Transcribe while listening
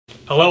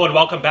Hello and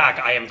welcome back.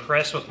 I am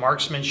Chris with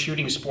Marksman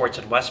Shooting Sports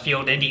in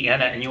Westfield,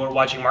 Indiana, and you are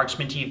watching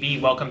Marksman TV.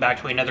 Welcome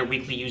back to another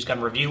weekly used gun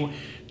review.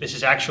 This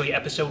is actually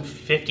episode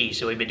 50,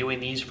 so we've been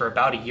doing these for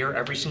about a year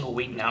every single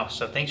week now.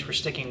 So thanks for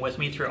sticking with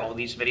me through all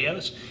these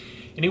videos.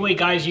 Anyway,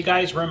 guys, you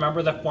guys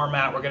remember the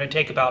format. We're going to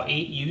take about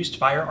 8 used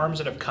firearms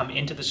that have come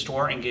into the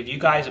store and give you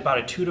guys about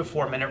a 2 to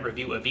 4 minute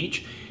review of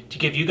each to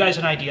give you guys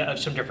an idea of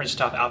some different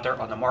stuff out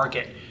there on the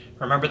market.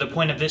 Remember, the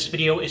point of this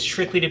video is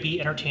strictly to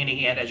be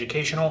entertaining and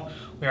educational.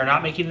 We are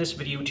not making this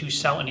video to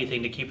sell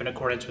anything, to keep in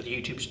accordance with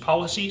YouTube's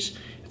policies.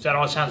 If that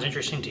all sounds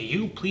interesting to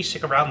you, please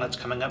stick around. That's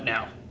coming up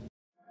now.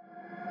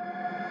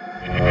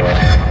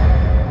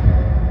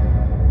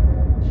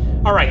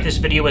 Alright, this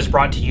video is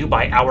brought to you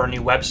by our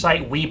new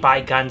website,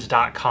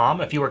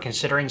 WeBuyGuns.com. If you are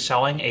considering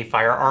selling a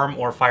firearm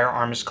or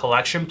firearms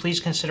collection,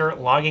 please consider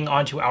logging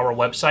onto our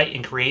website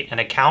and create an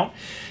account.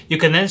 You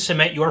can then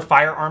submit your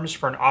firearms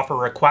for an offer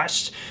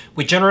request.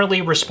 We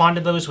generally respond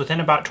to those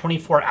within about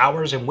 24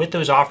 hours, and with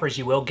those offers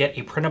you will get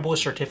a printable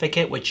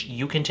certificate which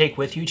you can take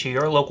with you to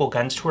your local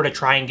gun store to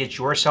try and get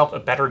yourself a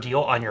better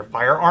deal on your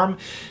firearm.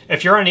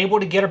 If you're unable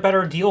to get a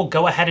better deal,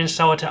 go ahead and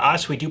sell it to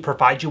us. We do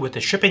provide you with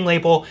the shipping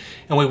label,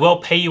 and we will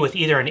pay you with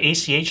either an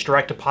ACH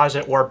direct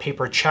deposit or a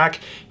paper check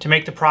to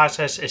make the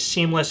process as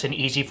seamless and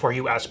easy for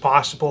you as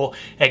possible.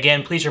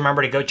 Again, please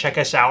remember to go check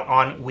us out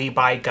on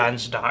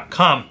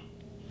WeBuyGuns.com.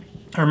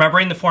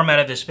 Remembering the format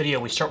of this video,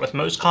 we start with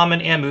most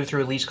common and move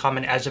through least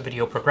common as the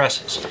video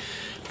progresses.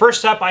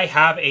 First up, I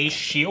have a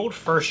Shield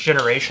first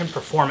generation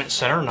Performance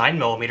Center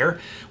 9mm,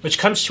 which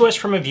comes to us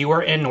from a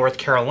viewer in North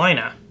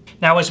Carolina.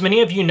 Now, as many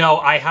of you know,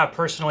 I have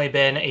personally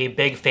been a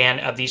big fan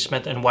of the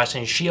Smith &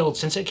 Wesson Shield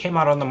since it came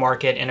out on the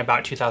market in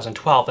about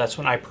 2012. That's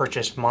when I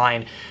purchased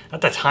mine. At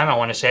the time, I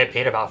want to say I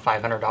paid about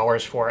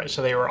 $500 for it,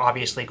 so they were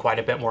obviously quite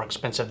a bit more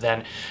expensive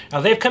then.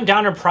 Now, they've come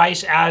down in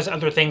price as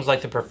other things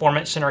like the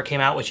Performance Center came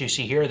out, which you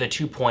see here, the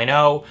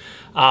 2.0,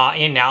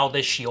 and now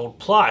the Shield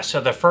Plus. So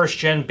the first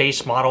gen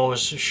base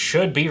models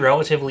should be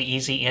relatively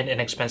easy and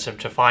inexpensive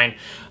to find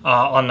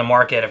on the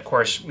market. Of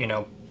course, you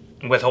know,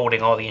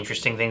 withholding all the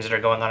interesting things that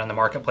are going on in the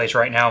marketplace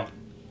right now.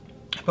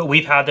 But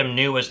we've had them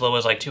new as low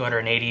as like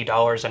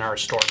 $280 in our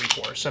store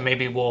before. So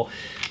maybe we'll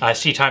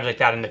see times like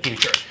that in the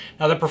future.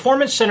 Now, the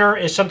Performance Center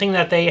is something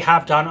that they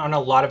have done on a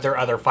lot of their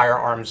other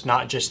firearms,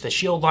 not just the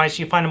Shield lines.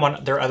 You find them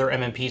on their other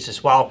M&Ps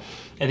as well.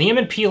 And the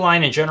M&P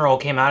line in general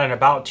came out in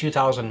about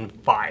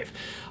 2005.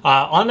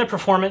 On the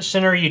Performance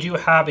Center, you do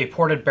have a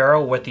ported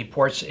barrel with the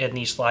ports in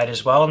the slide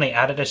as well, and they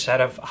added a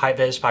set of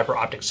high-vis fiber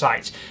optic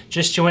sights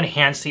just to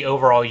enhance the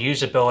overall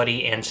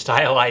usability and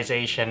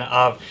stylization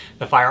of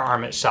the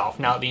firearm itself.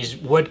 Now, these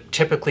would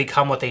typically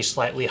come with a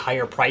slightly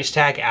higher price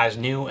tag, as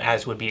new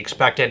as would be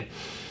expected.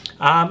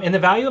 And the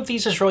value of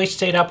these has really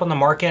stayed up on the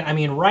market. I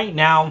mean, right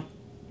now,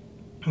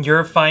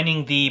 you're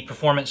finding the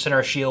Performance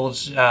Center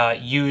Shields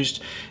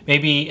used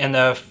maybe in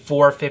the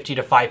 $450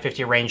 to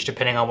 $550 range,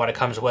 depending on what it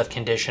comes with,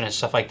 condition and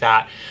stuff like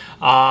that.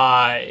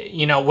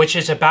 You know, which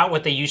is about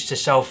what they used to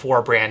sell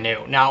for brand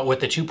new. Now, with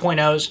the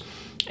 2.0s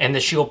and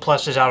the Shield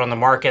Pluses out on the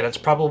market, that's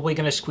probably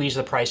going to squeeze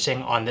the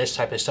pricing on this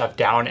type of stuff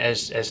down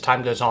as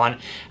time goes on,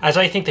 as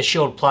I think the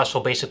Shield Plus will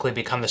basically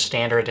become the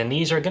standard, and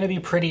these are going to be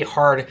pretty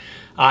hard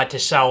to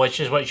sell, which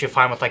is what you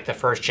find with like the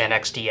first gen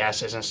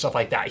XDSs and stuff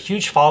like that.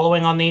 Huge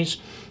following on these.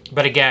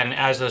 But again,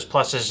 as those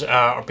pluses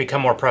become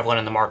more prevalent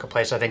in the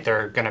marketplace, I think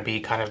they're going to be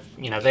kind of,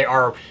 you know, they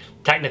are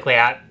technically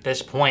at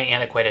this point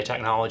antiquated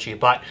technology.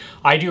 But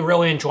I do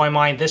really enjoy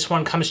mine. This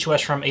one comes to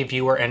us from a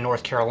viewer in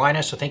North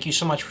Carolina, so thank you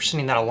so much for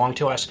sending that along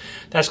to us.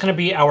 That's going to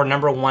be our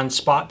 #1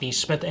 spot, the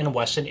Smith &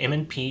 Wesson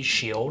M&P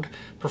Shield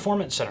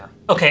Performance Center.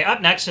 Okay,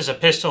 up next is a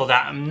pistol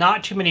that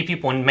not too many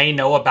people may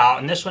know about,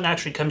 and this one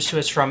actually comes to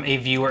us from a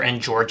viewer in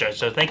Georgia.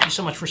 So thank you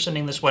so much for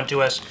sending this one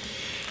to us.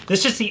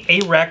 This is the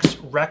Arex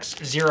Rez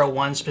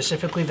Zero.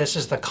 Specifically, this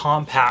is the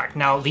compact.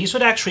 Now, these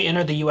would actually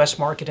enter the U.S.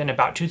 market in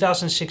about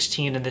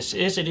 2016, and this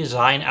is a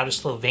design out of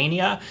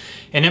Slovenia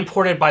and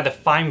imported by the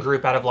Fime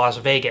Group out of Las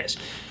Vegas.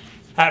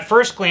 At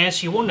first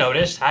glance, you will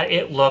notice that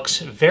it looks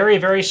very,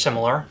 very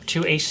similar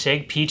to a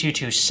SIG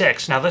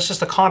P226. Now, this is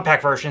the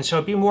compact version, so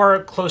it'd be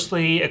more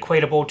closely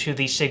equatable to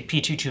the SIG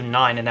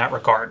P229 in that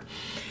regard.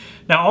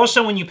 Now,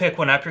 also, when you pick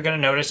one up, you're going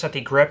to notice that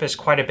the grip is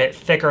quite a bit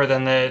thicker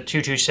than the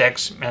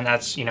 226, and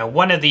that's, you know,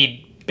 one of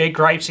the big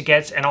gripes it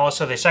gets. And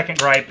also the second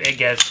gripe it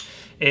gets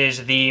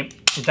is the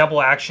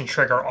double action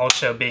trigger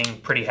also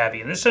being pretty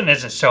heavy. And this one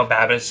isn't so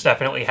bad, but it's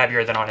definitely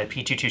heavier than on a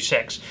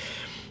P226.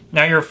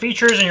 Now, your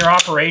features and your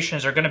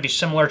operations are going to be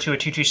similar to a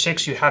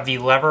 226. You have the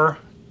lever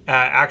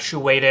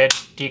actuated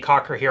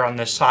decocker here on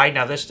this side.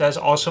 Now, this does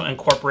also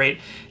incorporate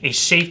a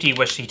safety,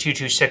 which the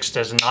 226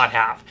 does not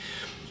have.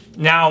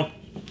 Now,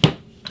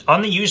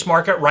 On the used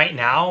market right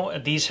now,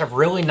 these have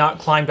really not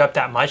climbed up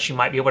that much. You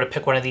might be able to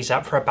pick one of these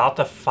up for about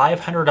the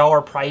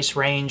 $500 price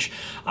range.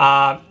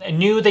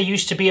 New, they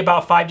used to be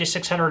about $500 to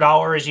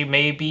 $600. You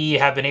maybe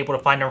have been able to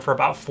find them for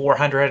about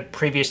 $400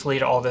 previously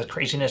to all the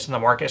craziness in the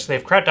market. So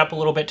they've crept up a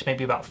little bit to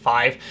maybe about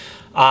 $500.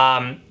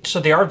 So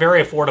they are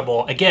very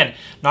affordable. Again,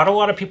 not a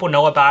lot of people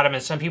know about them,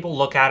 and some people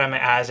look at them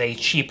as a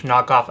cheap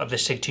knockoff of the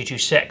SIG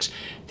 226.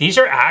 These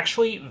are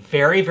actually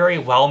very, very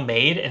well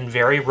made and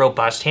very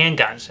robust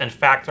handguns. In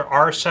fact, there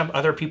are some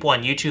other people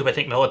on YouTube, I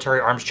think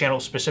Military Arms Channel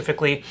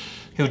specifically,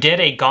 who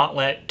did a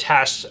gauntlet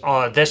test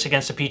this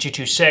against the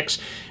P226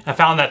 and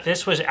found that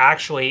this was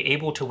actually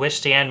able to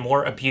withstand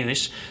more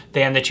abuse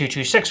than the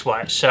 226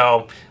 was.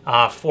 So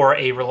for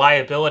a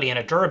reliability and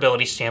a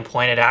durability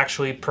standpoint, it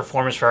actually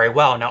performs very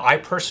well. Now, I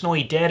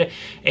personally did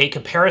a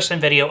comparison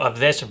video of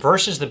this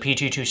versus the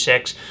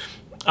P226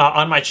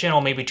 on my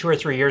channel maybe 2 or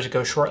 3 years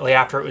ago, shortly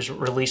after it was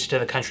released to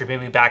the country,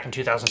 maybe back in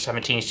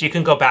 2017. So you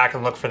can go back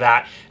and look for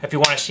that if you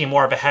want to see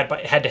more of a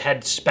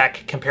head-to-head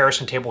spec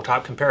comparison,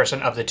 tabletop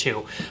comparison of the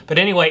two. But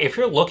anyway, if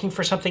you're looking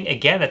for something,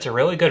 again, that's a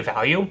really good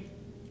value,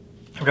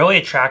 really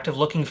attractive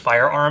looking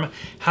firearm,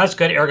 has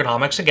good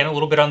ergonomics, again, a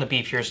little bit on the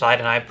beefier side,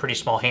 and I have pretty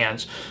small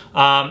hands.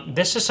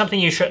 This is something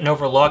you shouldn't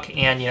overlook,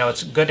 and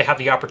it's good to have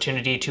the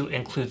opportunity to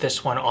include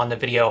this one on the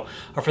video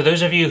for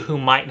those of you who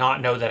might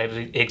not know that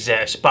it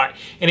exists. But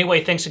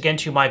anyway, thanks again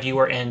to my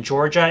viewer in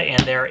Georgia,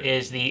 and there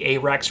is the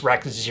Arex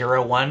Rez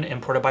Zero one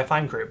imported by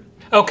Fine Group.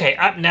 Okay,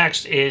 up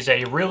next is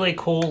a really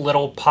cool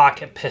little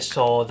pocket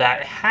pistol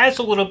that has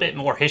a little bit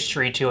more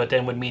history to it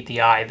than would meet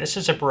the eye. This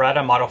is a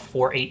Beretta Model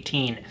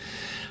 418.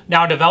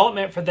 Now,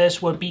 development for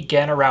this would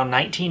begin around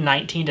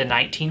 1919 to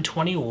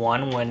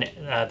 1921 when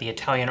the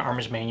Italian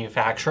arms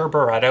manufacturer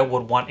Beretta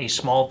would want a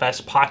small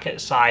vest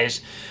pocket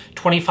size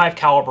 25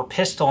 caliber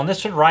pistol, and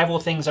this would rival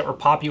things that were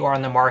popular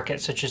on the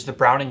market, such as the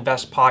Browning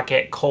vest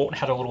pocket. Colt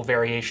had a little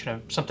variation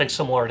of something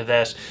similar to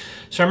this.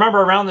 So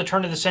remember, around the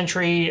turn of the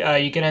century,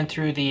 you get in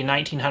through the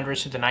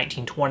 1900s to the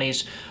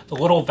 1920s, the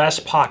little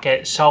vest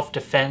pocket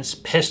self-defense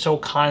pistol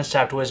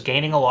concept was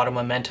gaining a lot of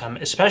momentum,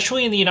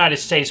 especially in the United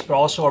States, but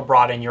also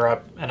abroad in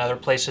Europe and other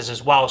places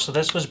as well. So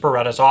this was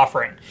Beretta's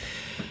offering.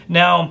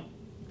 Now,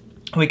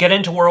 we get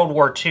into World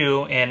War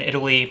II, and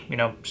Italy,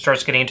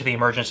 starts getting into the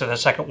emergence of the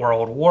Second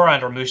World War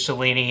under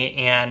Mussolini,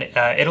 and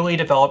Italy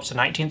develops the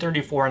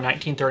 1934 and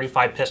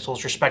 1935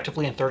 pistols,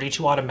 respectively, in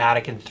 .32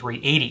 automatic and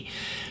 .380.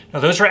 Now,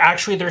 those are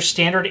actually their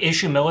standard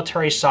issue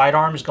military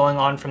sidearms, going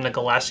on from the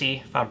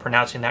Gillespie, if I'm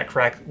pronouncing that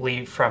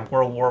correctly, from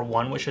World War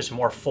I, which is a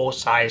more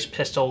full-size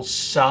pistol,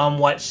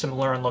 somewhat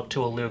similar in look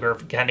to a Luger,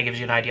 kind of gives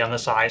you an idea on the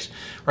size,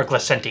 or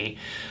Glicenti.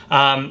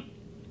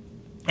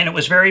 And it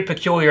was very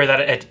peculiar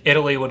that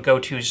Italy would go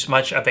to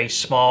much of a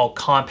small,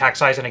 compact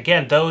size. And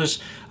again, those,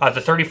 the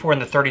 34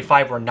 and the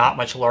 35 were not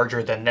much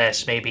larger than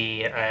this,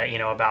 maybe,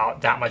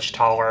 about that much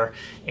taller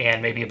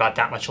and maybe about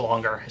that much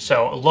longer.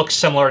 So it looks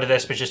similar to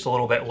this, but just a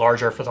little bit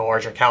larger for the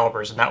larger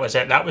calibers. And that was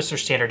it. That was their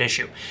standard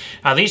issue.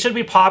 These would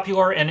be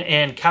popular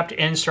and kept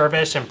in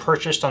service and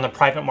purchased on the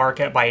private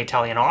market by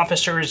Italian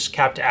officers,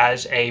 kept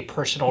as a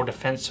personal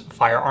defense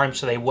firearm.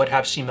 So they would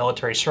have seen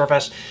military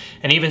service.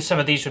 And even some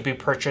of these would be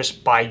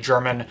purchased by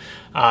German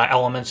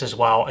elements as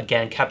well,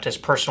 again, kept as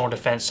personal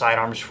defense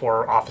sidearms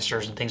for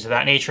officers and things of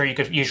that nature. You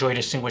could usually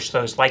distinguish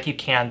those like you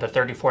can the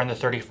 34 and the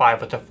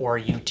 35 with the 4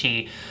 UT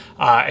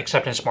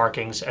acceptance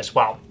markings as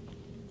well.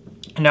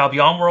 Now,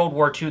 beyond World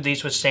War II,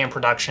 these would stay in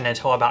production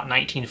until about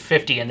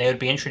 1950, and they would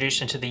be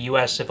introduced into the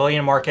U.S.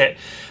 civilian market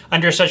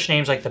under such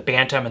names like the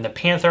Bantam and the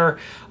Panther.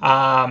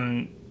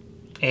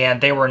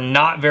 And they were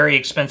not very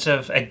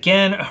expensive.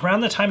 Again,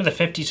 around the time of the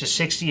 50s to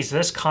 60s,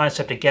 this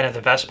concept, again, of the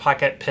vest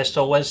pocket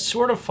pistol was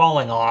sort of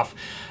falling off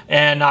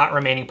and not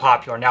remaining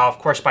popular. Now, of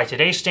course, by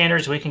today's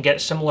standards, we can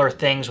get similar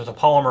things with a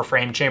polymer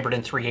frame chambered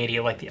in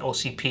 .380, like the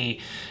LCP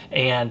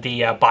and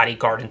the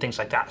Bodyguard and things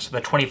like that. So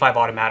the 25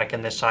 automatic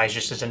in this size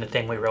just isn't a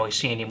thing we really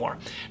see anymore.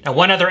 Now,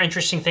 one other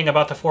interesting thing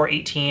about the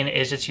 418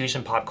 is its use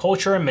in pop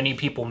culture. Many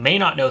people may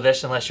not know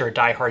this unless you're a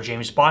diehard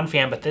James Bond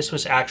fan, but this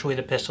was actually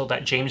the pistol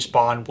that James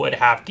Bond would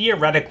have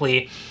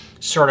theoretically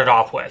started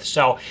off with.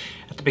 So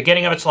at the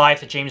beginning of its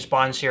life, the James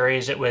Bond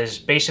series, it was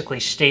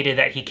basically stated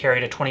that he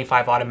carried a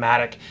 25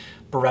 automatic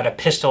Beretta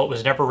pistol. It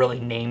was never really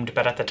named,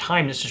 but at the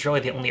time, this is really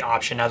the only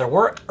option. Now, there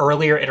were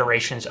earlier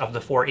iterations of the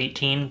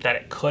 418 that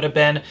it could have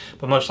been,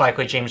 but most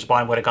likely James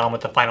Bond would have gone with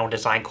the final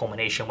design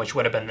culmination, which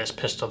would have been this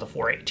pistol, the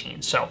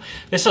 418. So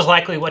this is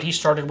likely what he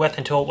started with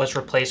until it was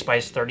replaced by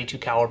his .32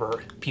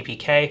 caliber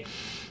PPK.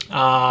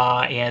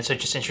 And so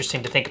just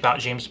interesting to think about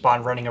James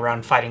Bond running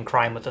around fighting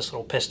crime with this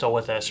little pistol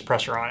with a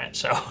suppressor on it.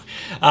 So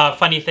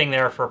funny thing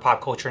there for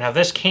pop culture. Now,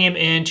 this came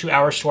into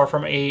our store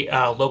from a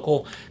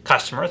local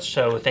customer,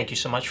 so thank you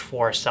so much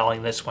for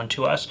selling this one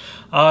to us.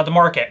 The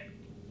market.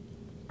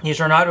 These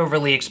are not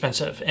overly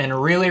expensive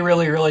and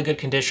really good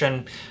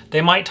condition.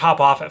 They might top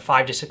off at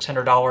 $500 to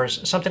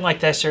 $600. Something like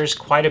this, there's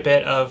quite a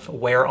bit of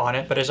wear on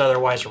it, but is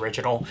otherwise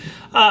original.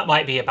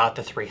 Might be about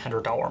the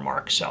 $300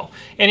 mark. So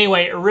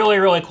anyway,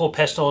 really cool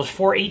pistols.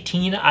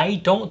 418, I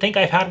don't think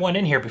I've had one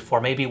in here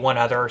before. Maybe one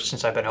other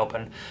since I've been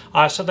open.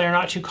 So they're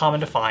not too common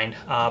to find,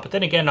 but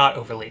then again, not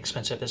overly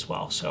expensive as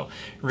well. So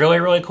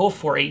really cool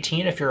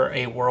 418 if you're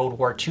a World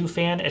War II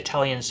fan,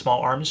 Italian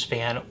small arms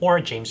fan, or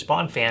a James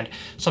Bond fan.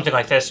 Something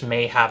like this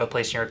may have a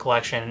place in your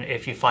collection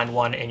if you find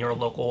one in your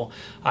local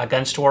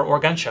gun store or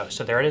gun show.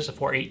 So there it is, a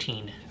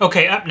 418.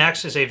 Okay, up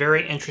next is a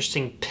very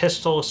interesting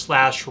pistol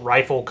slash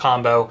rifle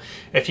combo,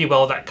 if you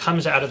will, that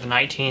comes out of the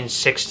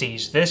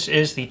 1960s. This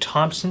is the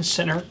Thompson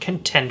Center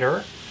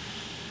Contender.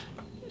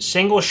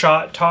 Single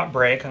shot top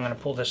break. I'm going to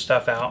pull this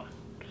stuff out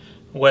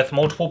with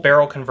multiple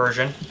barrel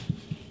conversion,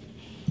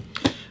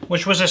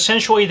 which was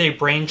essentially the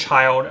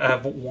brainchild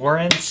of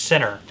Warren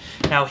Center.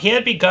 Now, he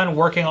had begun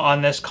working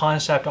on this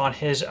concept on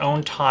his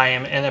own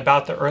time in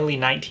about the early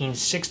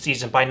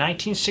 1960s, and by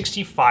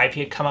 1965,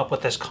 he had come up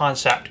with this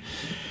concept.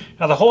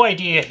 Now, the whole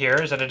idea here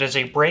is that it is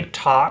a break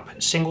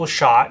top, single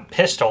shot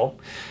pistol.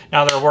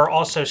 Now, there were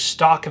also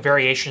stock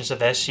variations of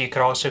this, so you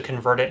could also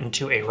convert it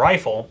into a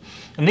rifle.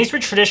 And these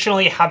would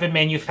traditionally have been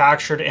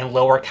manufactured in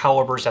lower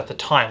calibers at the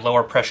time,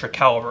 lower pressure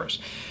calibers.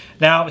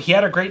 Now, he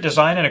had a great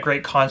design and a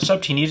great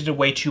concept. He needed a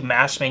way to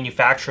mass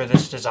manufacture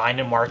this design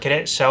and market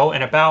it. So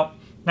in about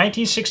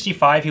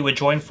 1965, he would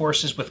join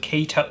forces with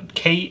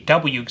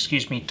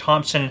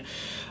Thompson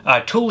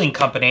Tooling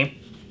Company,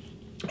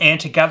 and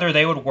together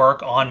they would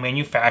work on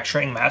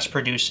manufacturing, mass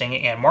producing,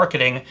 and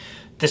marketing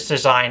this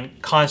design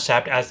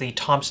concept as the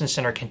Thompson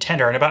Center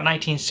Contender. In about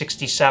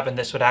 1967,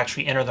 this would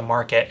actually enter the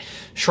market.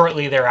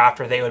 Shortly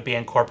thereafter, they would be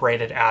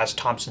incorporated as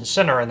Thompson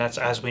Center, and that's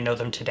as we know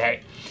them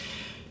today.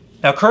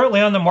 Now, currently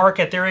on the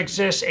market, there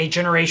exists a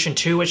Generation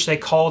 2, which they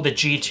call the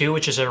G2,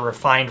 which is a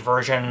refined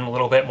version, a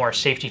little bit more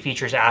safety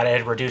features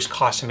added, reduced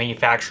cost of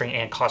manufacturing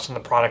and cost of the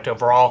product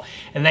overall.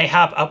 And they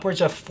have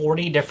upwards of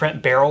 40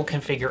 different barrel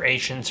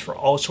configurations for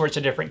all sorts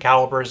of different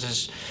calibers.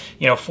 Is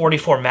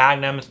 44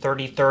 Magnum,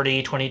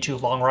 30-30, 22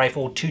 long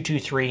rifle,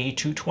 223,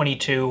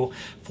 222,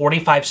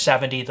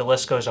 45-70, the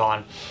list goes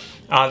on.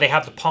 They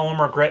have the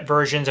polymer grit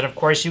versions, and of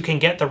course you can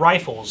get the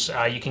rifles.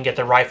 You can get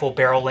the rifle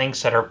barrel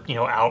lengths that are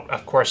out,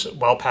 of course,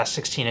 well past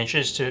 16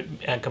 inches to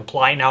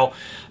comply. Now,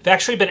 I've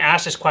actually been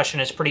asked this question.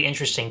 It's pretty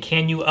interesting.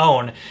 Can you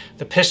own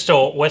the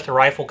pistol with the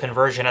rifle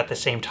conversion at the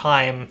same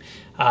time?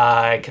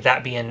 Could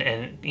that be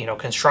in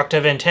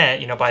constructive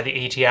intent, by the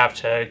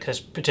ATF,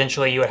 because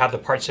potentially you would have the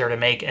parts there to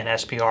make an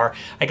SPR.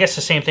 I guess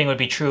the same thing would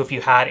be true if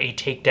you had a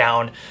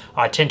takedown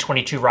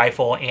 10-22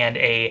 rifle and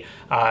a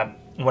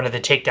one of the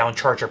takedown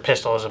Charger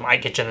pistols. It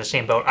might get you in the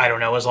same boat. I don't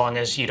know, as long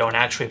as you don't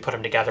actually put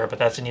them together, but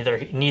that's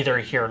neither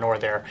here nor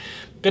there.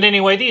 But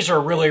anyway, these are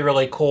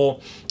really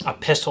cool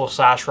pistol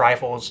slash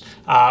rifles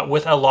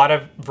with a lot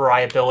of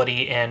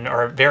variability in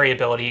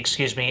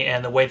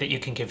the way that you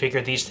can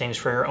configure these things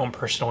for your own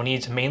personal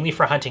needs, mainly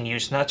for hunting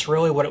use. And that's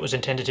really what it was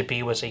intended to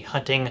be, was a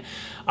hunting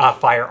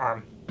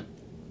firearm.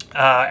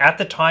 At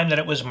the time that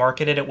it was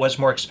marketed, it was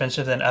more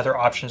expensive than other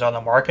options on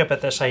the market, but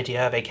this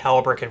idea of a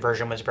caliber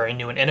conversion was very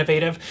new and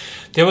innovative.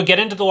 They would get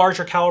into the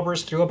larger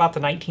calibers through about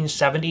the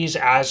 1970s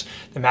as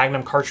the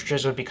Magnum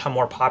cartridges would become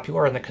more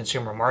popular in the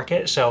consumer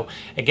market. So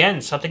again,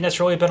 something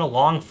that's really been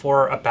along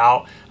for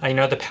about,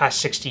 the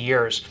past 60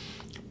 years.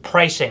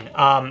 Pricing,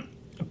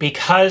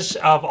 because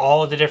of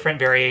all of the different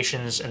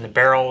variations in the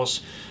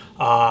barrels,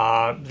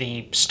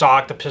 the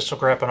stock, the pistol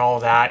grip, and all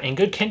of that, in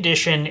good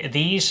condition,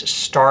 these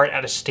start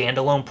at a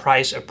standalone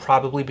price of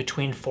probably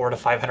between $400 to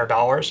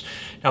 $500.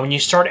 Now, when you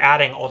start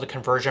adding all the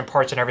conversion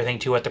parts and everything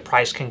to it, the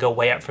price can go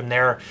way up from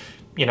there.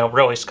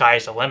 Really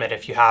sky's the limit.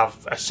 If you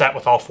have a set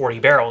with all 40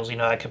 barrels,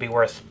 that could be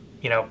worth,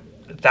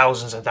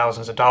 thousands and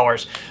thousands of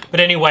dollars. But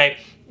anyway,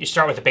 you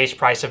start with a base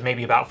price of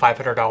maybe about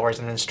 $500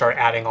 and then start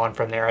adding on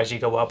from there as you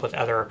go up with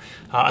other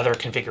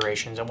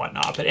configurations and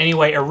whatnot. But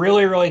anyway, a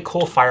really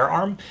cool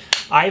firearm.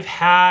 I've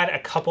had a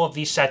couple of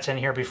these sets in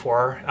here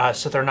before,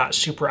 so they're not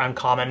super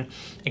uncommon,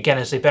 again,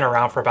 as they've been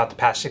around for about the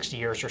past 60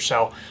 years or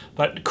so.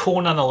 But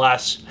cool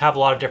nonetheless, have a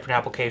lot of different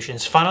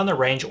applications, fun on the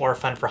range or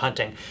fun for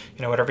hunting,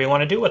 whatever you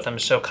want to do with them.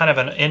 So kind of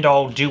an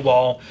end-all,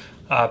 do-all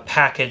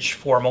package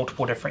for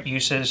multiple different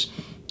uses.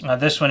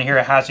 This one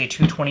here has a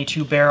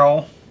 222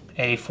 barrel,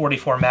 a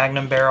 44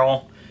 Magnum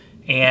barrel,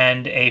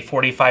 and a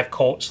 45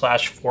 Colt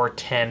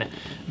 /410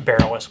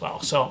 barrel as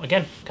well. So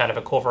again, kind of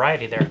a cool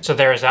variety there. So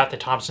there is that, the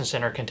Thompson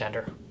Center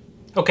Contender.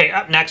 Okay,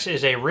 up next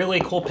is a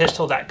really cool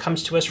pistol that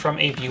comes to us from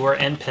a viewer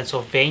in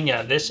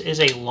Pennsylvania. This is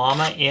a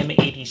Llama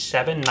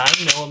M87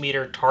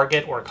 9mm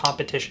target or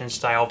competition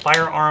style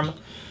firearm,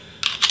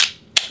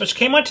 which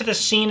came onto the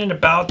scene in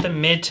about the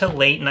mid to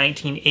late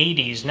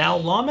 1980s. Now,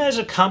 Llama as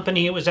a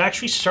company, it was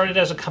actually started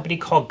as a company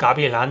called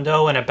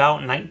Gabilondo in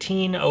about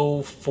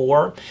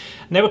 1904.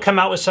 And they would come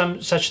out with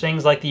some such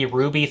things like the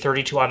Ruby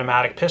 32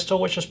 automatic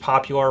pistol, which was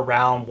popular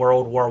around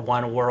World War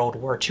I, World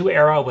War II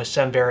era with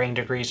some varying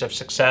degrees of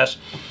success.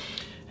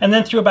 And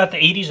then through about the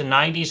 80s and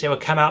 90s, they would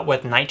come out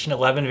with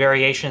 1911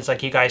 variations,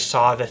 like you guys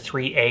saw the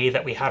 3A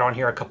that we had on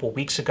here a couple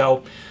weeks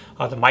ago,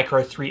 the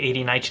Micro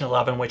 380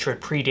 1911, which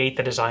would predate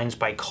the designs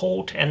by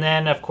Colt. And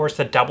then, of course,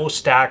 the double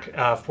stack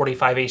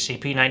 45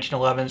 ACP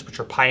 1911s, which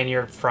were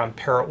pioneered from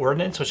Para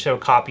Ordnance, which they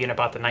would copy in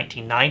about the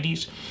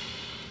 1990s.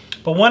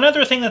 But one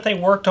other thing that they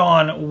worked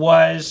on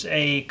was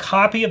a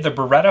copy of the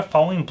Beretta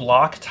falling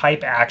block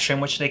type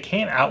action, which they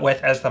came out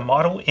with as the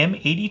Model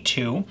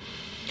M82,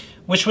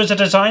 which was a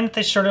design that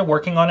they started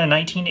working on in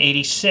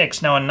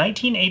 1986. Now in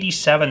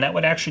 1987, that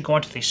would actually go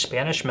into the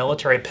Spanish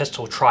military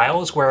pistol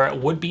trials, where it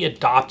would be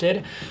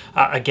adopted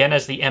again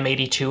as the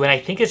M82, and I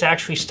think is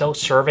actually still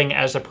serving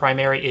as the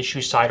primary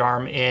issue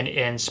sidearm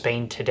in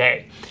Spain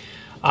today.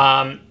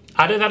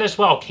 Out of that as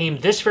well came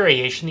this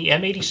variation, the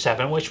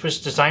M87, which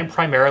was designed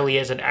primarily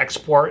as an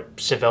export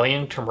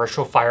civilian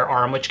commercial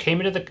firearm, which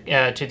came into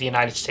to the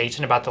United States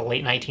in about the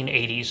late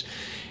 1980s.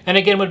 And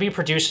again, would be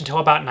produced until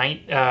about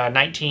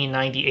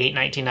 1998,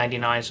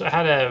 1999. So it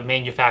had a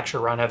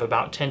manufacturer run of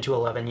about 10 to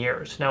 11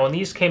 years. Now, when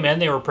these came in,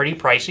 they were pretty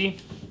pricey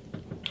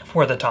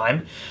for the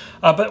time,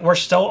 but were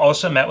still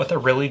also met with a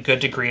really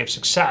good degree of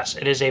success.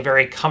 It is a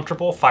very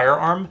comfortable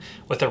firearm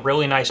with a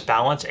really nice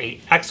balance, an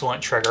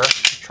excellent trigger.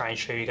 I'll try and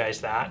show you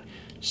guys that.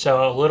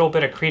 So a little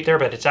bit of creep there,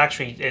 but it's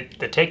actually,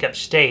 the take-up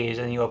stays,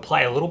 and you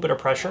apply a little bit of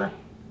pressure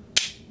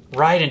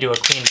right into a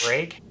clean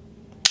break.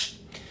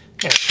 I'm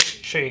going to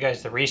show you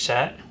guys the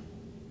reset.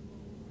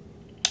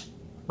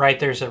 Right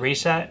there's the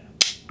reset.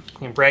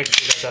 Clean break,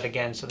 show you guys that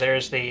again. So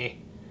there's the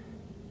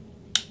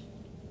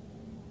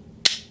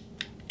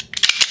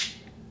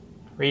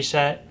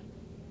reset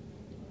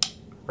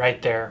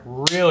right there.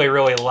 Really,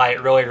 really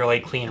light, really, really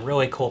clean,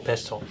 really cool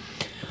pistol.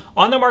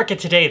 On the market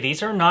today,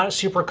 these are not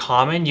super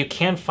common. You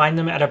can find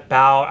them at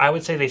about, I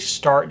would say they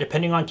start,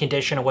 depending on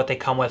condition and what they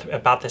come with,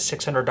 about the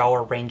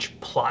 $600 range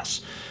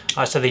plus.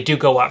 So they do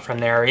go up from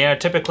there. You know,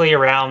 typically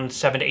around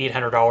 $700 to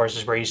 $800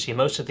 is where you see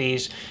most of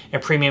these.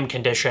 In premium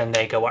condition,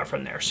 they go up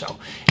from there. So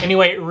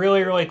anyway,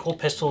 really, really cool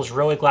pistols.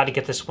 Really glad to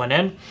get this one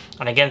in.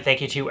 And again,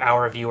 thank you to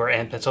our viewer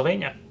in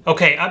Pennsylvania.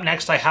 Okay, up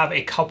next, I have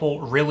a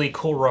couple really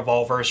cool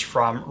revolvers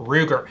from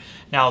Ruger.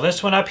 Now,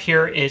 this one up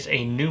here is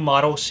a new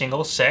model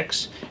single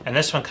 6, and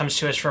this one comes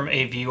to us from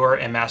a viewer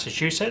in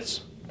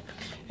Massachusetts.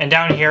 And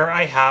down here,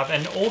 I have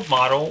an old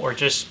model, or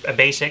just a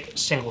basic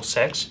single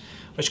 6,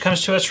 which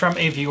comes to us from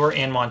a viewer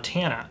in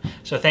Montana.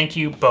 So thank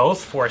you both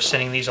for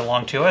sending these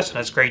along to us, and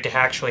it's great to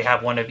actually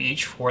have one of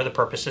each for the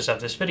purposes of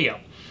this video.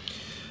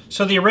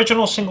 So the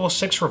original single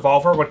 6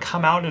 revolver would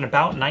come out in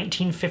about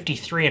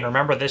 1953, and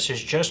remember, this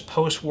is just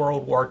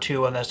post-World War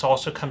II, and this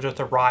also comes with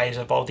the rise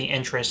of all the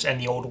interest in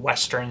the old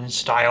Western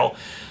style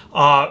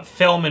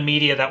film and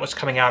media that was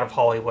coming out of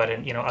Hollywood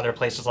and, you know, other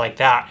places like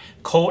that.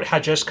 Colt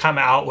had just come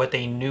out with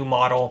a new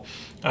model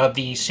of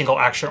the single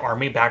action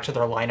army back to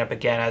their lineup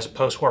again as a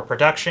post-war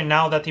production,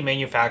 now that the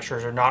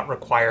manufacturers are not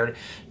required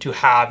to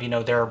have, you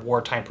know, their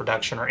wartime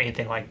production or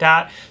anything like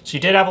that. So you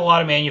did have a lot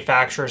of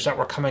manufacturers that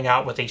were coming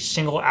out with a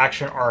single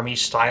action army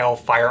style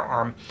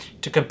firearm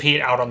to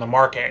compete out on the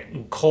market.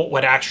 And Colt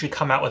would actually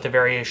come out with a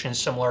variation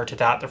similar to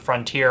that, the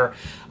Frontier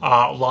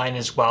line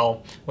as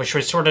well, which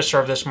would sort of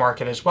serve this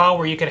market as well,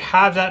 where you could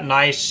have that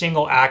nice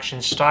single action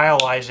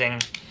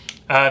stylizing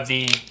of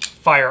the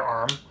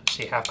firearm. Let's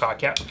see, half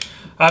cock, yeah,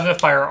 of the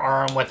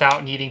firearm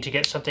without needing to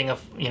get something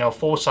of, you know,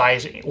 full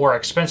size or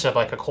expensive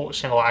like a Colt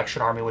single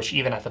action army, which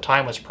even at the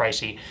time was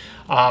pricey.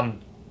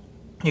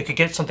 You could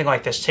get something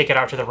like this, take it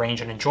out to the range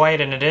and enjoy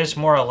it, and it is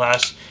more or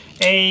less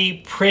a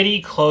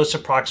pretty close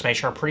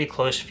approximation or pretty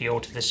close feel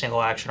to the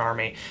single action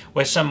army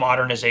with some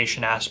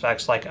modernization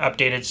aspects like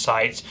updated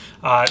sights.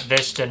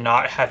 This did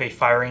not have a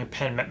firing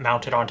pin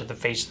mounted onto the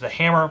face of the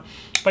hammer,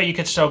 but you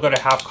could still go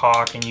to half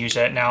cock and use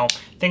it. Now,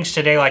 things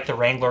today like the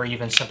Wrangler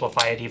even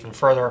simplify it even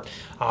further.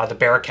 The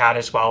Bearcat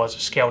as well as a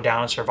scaled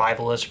down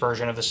survivalist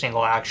version of the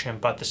single action,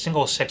 but the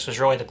single 6 was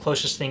really the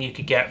closest thing you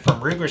could get from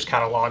Ruger's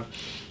catalog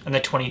and the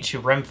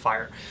 22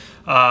 rimfire.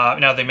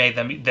 Now they made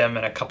them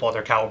in a couple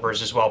other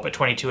calibers as well, but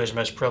 22 is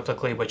most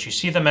prolifically what you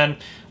see them in.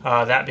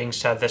 That being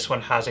said, this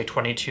one has a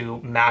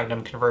 22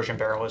 Magnum conversion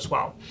barrel as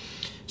well.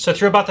 So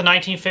through about the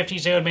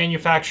 1950s, they would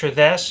manufacture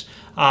this.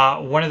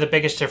 One of the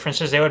biggest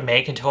differences they would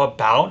make until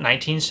about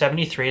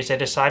 1973 is they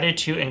decided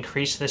to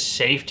increase the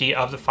safety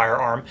of the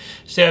firearm.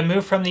 So they would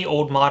move from the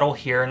old model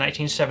here in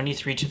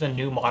 1973 to the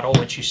new model,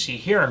 which you see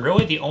here. And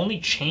really the only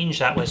change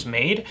that was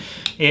made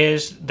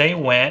is they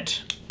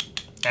went,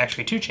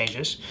 actually two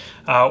changes.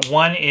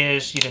 One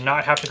is you did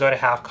not have to go to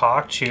half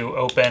cock to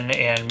open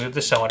and move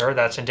the cylinder.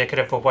 That's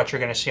indicative of what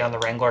you're going to see on the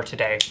Wrangler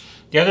today.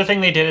 The other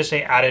thing they did is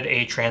they added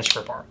a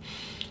transfer bar.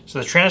 So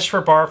the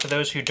transfer bar, for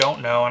those who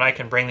don't know, and I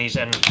can bring these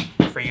in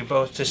for you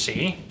both to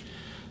see,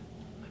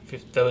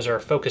 if those are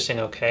focusing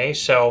okay.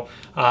 So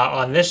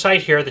on this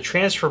side here, the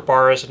transfer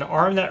bar is an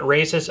arm that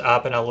raises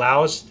up and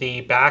allows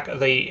the back of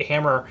the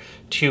hammer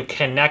to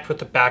connect with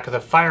the back of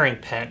the firing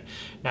pin.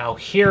 Now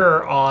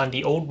here on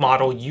the old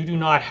model, you do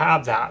not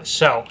have that.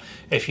 So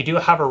if you do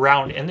have a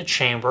round in the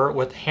chamber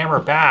with the hammer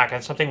back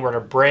and something were to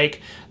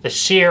break the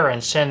sear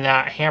and send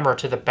that hammer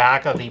to the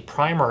back of the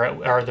primer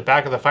or the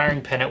back of the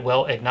firing pin, it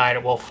will ignite,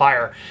 it will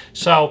fire.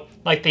 So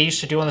like they used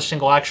to do on the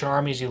single action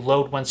armies, you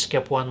load one,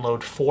 skip one,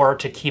 load four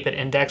to keep it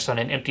indexed on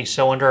an empty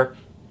cylinder.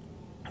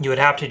 You would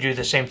have to do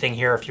the same thing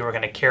here if you were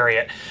going to carry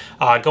it.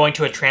 Going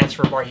to a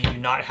transfer bar, you do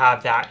not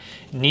have that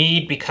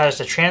need because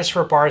the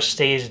transfer bar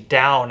stays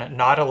down,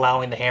 not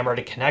allowing the hammer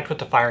to connect with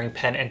the firing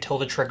pin until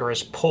the trigger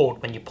is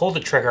pulled. When you pull the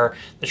trigger,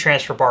 the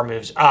transfer bar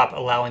moves up,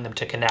 allowing them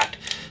to connect.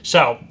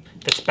 So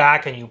if it's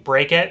back and you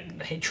break it,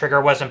 the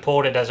trigger wasn't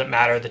pulled, it doesn't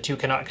matter. The two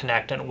cannot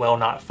connect and it will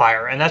not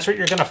fire. And that's what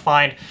you're going to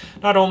find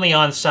not only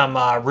on some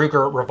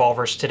Ruger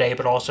revolvers today,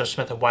 but also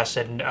Smith &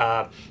 Wesson,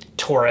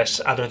 Taurus,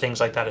 other things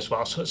like that as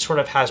well. So it sort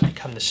of has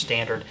become the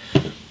standard.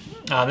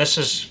 This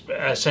is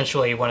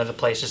essentially one of the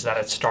places that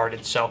it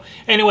started. So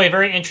anyway,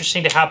 very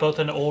interesting to have both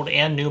an old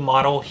and new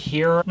model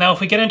here. Now,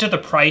 if we get into the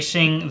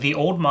pricing, the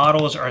old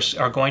models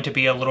are going to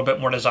be a little bit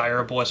more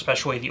desirable,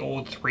 especially the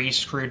old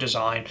 3-screw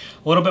design,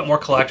 a little bit more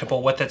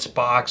collectible with its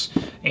box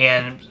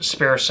and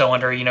spare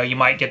cylinder. You know, you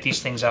might get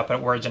these things up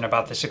at words in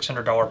about the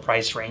 $600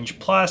 price range,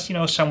 plus, you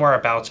know, somewhere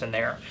abouts in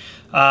there.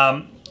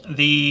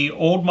 The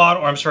old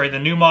model, or I'm sorry, the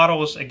new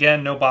models,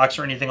 again, no box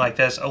or anything like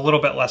this, a little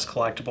bit less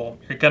collectible.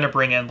 You're going to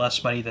bring in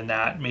less money than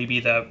that, maybe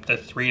the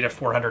 $300 to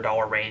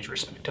 $400 range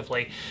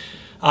respectively.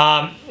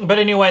 But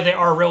anyway, they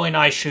are really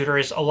nice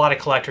shooters, a lot of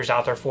collectors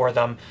out there for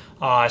them.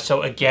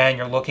 So again,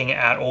 you're looking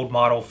at old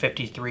model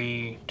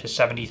 53 to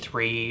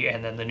 73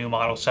 and then the new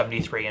model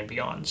 73 and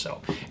beyond.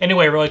 So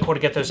anyway, really cool to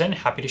get those in.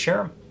 Happy to share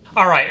them.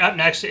 All right, up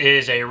next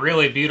is a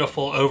really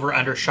beautiful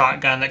over-under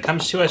shotgun that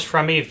comes to us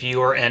from a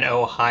viewer in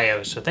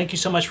Ohio. So thank you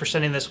so much for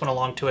sending this one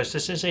along to us.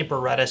 This is a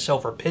Beretta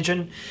Silver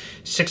Pigeon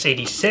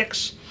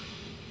 686,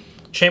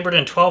 chambered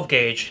in 12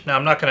 gauge. Now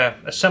I'm not going to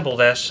assemble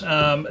this.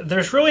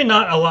 There's really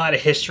not a lot of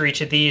history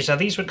to these. Now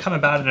these would come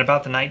about in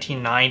about the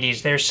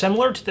 1990s. They're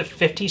similar to the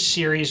 50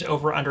 series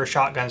over-under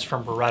shotguns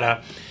from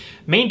Beretta.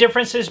 Main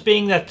differences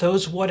being that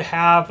those would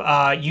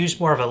have used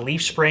more of a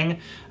leaf spring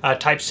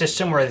type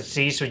system, whereas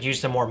these would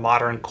use the more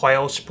modern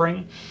coil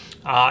spring.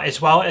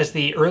 As well as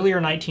the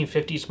earlier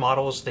 1950s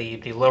models,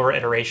 the lower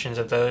iterations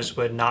of those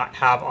would not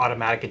have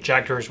automatic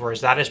ejectors, whereas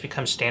that has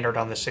become standard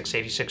on the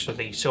 686 or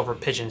the Silver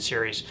Pigeon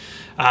series,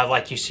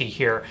 like you see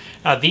here.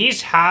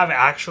 These have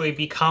actually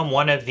become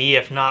one of the,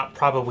 if not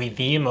probably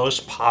the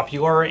most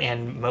popular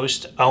and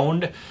most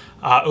owned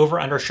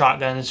over-under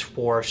shotguns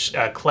for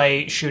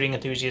clay shooting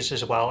enthusiasts,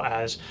 as well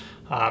as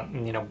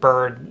you know,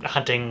 bird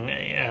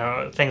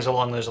hunting, things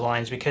along those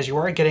lines, because you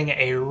are getting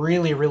a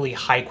really, really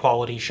high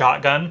quality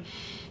shotgun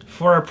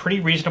for a pretty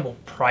reasonable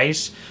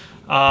price.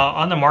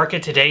 On the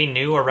market today,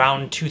 new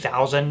around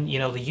 $2,000. You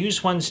know, the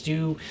used ones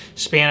do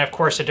span, of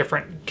course, the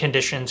different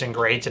conditions and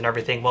grades and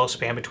everything will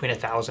span between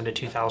 $1,000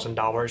 to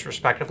 $2,000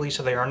 respectively.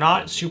 So they are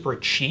not super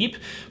cheap,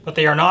 but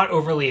they are not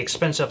overly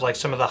expensive like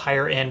some of the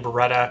higher end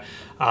Beretta,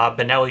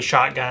 Benelli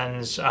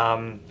shotguns.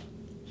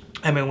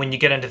 I mean, when you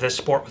get into this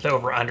sport with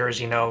over-unders,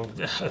 you know,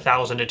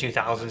 1,000 to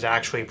 2,000 is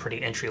actually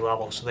pretty entry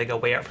level. So they go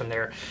way up from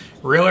there.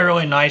 Really,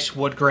 really nice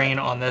wood grain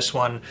on this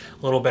one.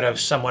 A little bit of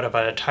somewhat of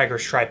a tiger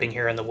striping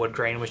here in the wood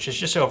grain, which is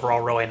just overall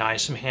really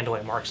nice. Some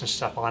handling marks and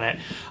stuff on it.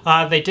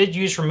 They did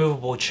use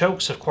removable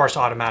chokes, of course,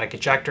 automatic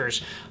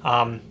ejectors.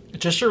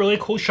 Just a really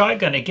cool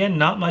shotgun. Again,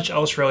 not much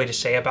else really to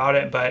say about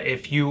it, but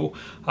if you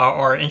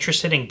are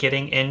interested in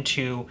getting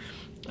into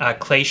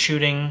clay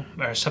shooting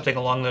or something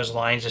along those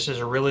lines, this is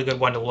a really good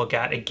one to look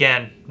at.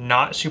 Again,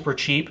 not super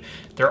cheap.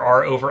 There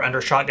are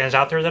over-under shotguns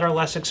out there that are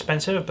less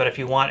expensive, but if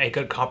you want a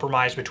good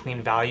compromise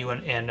between value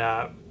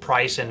and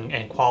price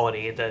and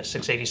quality, the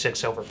 686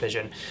 Silver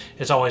Pigeon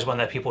is always one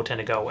that people tend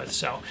to go with.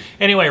 So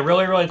anyway,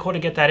 really, really cool to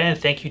get that in.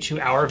 Thank you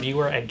to our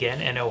viewer again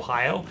in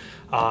Ohio,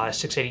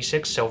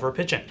 686 Silver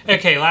Pigeon.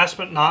 Okay, last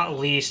but not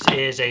least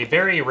is a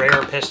very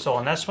rare pistol,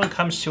 and this one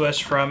comes to us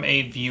from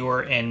a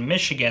viewer in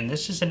Michigan.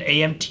 This is an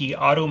AMT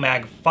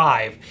Automag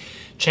V,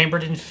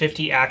 chambered in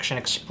 50 Action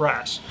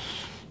Express.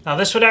 Now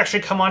this would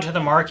actually come onto the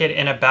market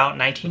in about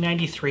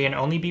 1993 and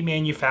only be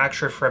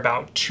manufactured for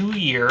about 2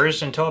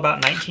 years until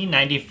about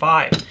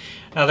 1995.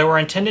 Now there were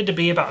intended to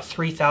be about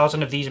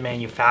 3,000 of these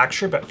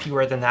manufactured, but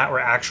fewer than that were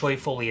actually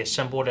fully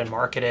assembled and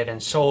marketed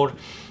and sold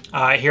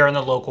here in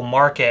the local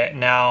market.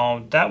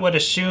 Now that would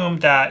assume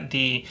that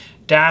the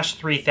Dash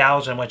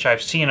 3000, which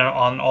I've seen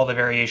on all the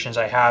variations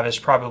I have, is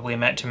probably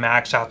meant to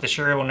max out the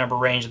serial number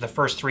range of the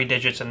first 3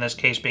 digits, in this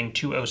case being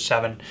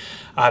 207,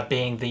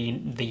 being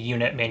the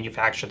unit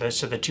manufactured.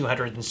 So the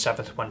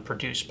 207th one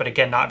produced, but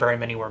again, not very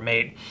many were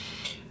made.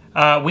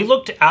 We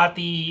looked at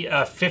the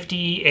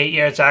 58,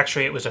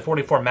 it was a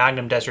 44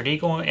 Magnum Desert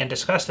Eagle, and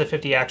discussed the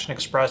 50 Action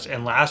Express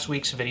in last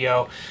week's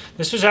video.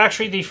 This was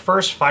actually the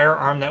first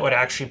firearm that would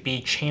actually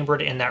be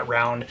chambered in that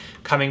round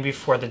coming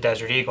before the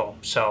Desert Eagle.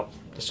 So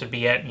this would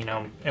be it. You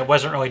know, it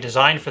wasn't really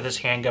designed for this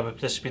handgun, but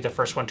this would be the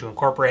first one to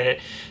incorporate it.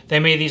 They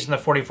made these in the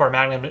 44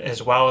 Magnum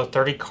as well, a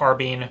 30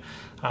 carbine.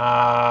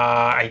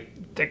 I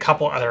a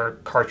couple other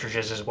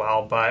cartridges as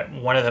well, but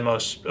one of the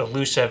most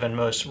elusive and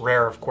most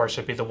rare, of course,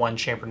 would be the one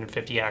chambered in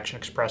 50 Action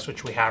Express,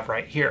 which we have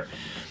right here.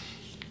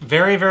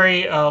 Very,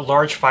 very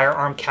large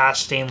firearm,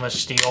 cast stainless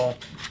steel,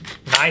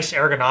 nice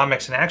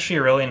ergonomics, and actually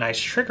a really nice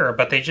trigger,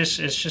 but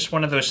it's just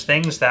one of those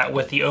things that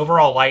with the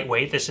overall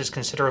lightweight, this is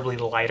considerably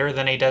lighter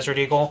than a Desert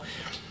Eagle.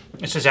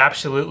 This is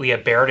absolutely a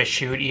bear to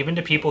shoot, even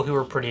to people who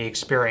are pretty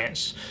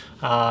experienced.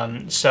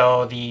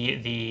 So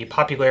the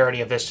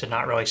popularity of this did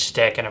not really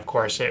stick, and of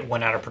course it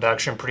went out of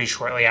production pretty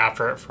shortly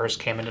after it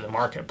first came into the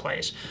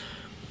marketplace.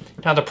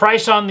 Now the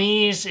price on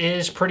these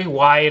is pretty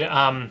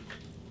wide.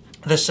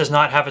 This does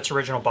not have its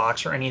original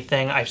box or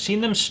anything. I've seen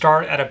them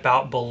start at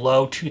about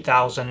below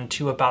 $2,000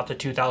 to about the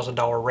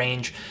 $2,000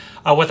 range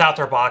without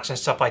their box and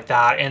stuff like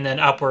that, and then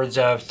upwards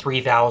of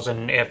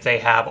 $3,000 if they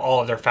have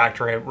all of their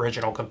factory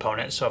original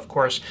components. So of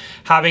course,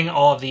 having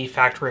all of the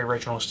factory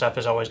original stuff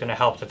is always going to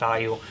help the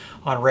value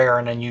on rare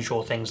and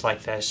unusual things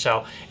like this.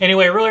 So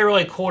anyway, really,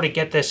 really cool to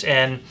get this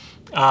in.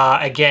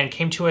 Again,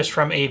 came to us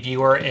from a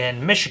viewer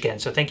in Michigan.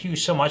 So thank you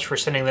so much for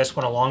sending this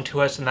one along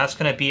to us. And that's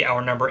going to be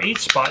our number 8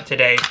 spot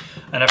today.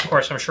 And of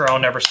course, I'm sure I'll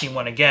never see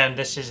one again.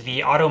 This is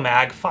the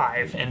Automag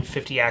V in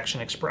 50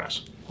 Action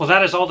Express. Well,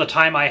 that is all the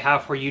time I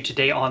have for you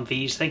today on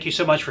these. Thank you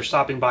so much for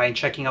stopping by and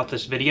checking out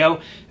this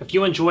video. If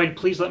you enjoyed,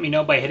 please let me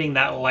know by hitting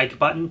that like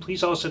button.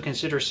 Please also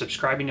consider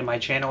subscribing to my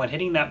channel and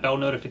hitting that bell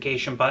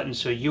notification button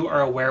so you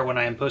are aware when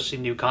I am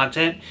posting new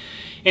content.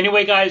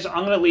 Anyway, guys,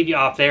 I'm going to leave you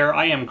off there.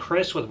 I am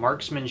Chris with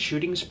Marksman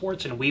Shooting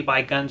Sports and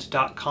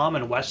WeBuyGuns.com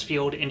in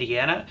Westfield,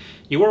 Indiana.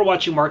 You are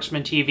watching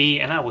Marksman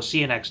TV, and I will see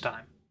you next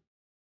time.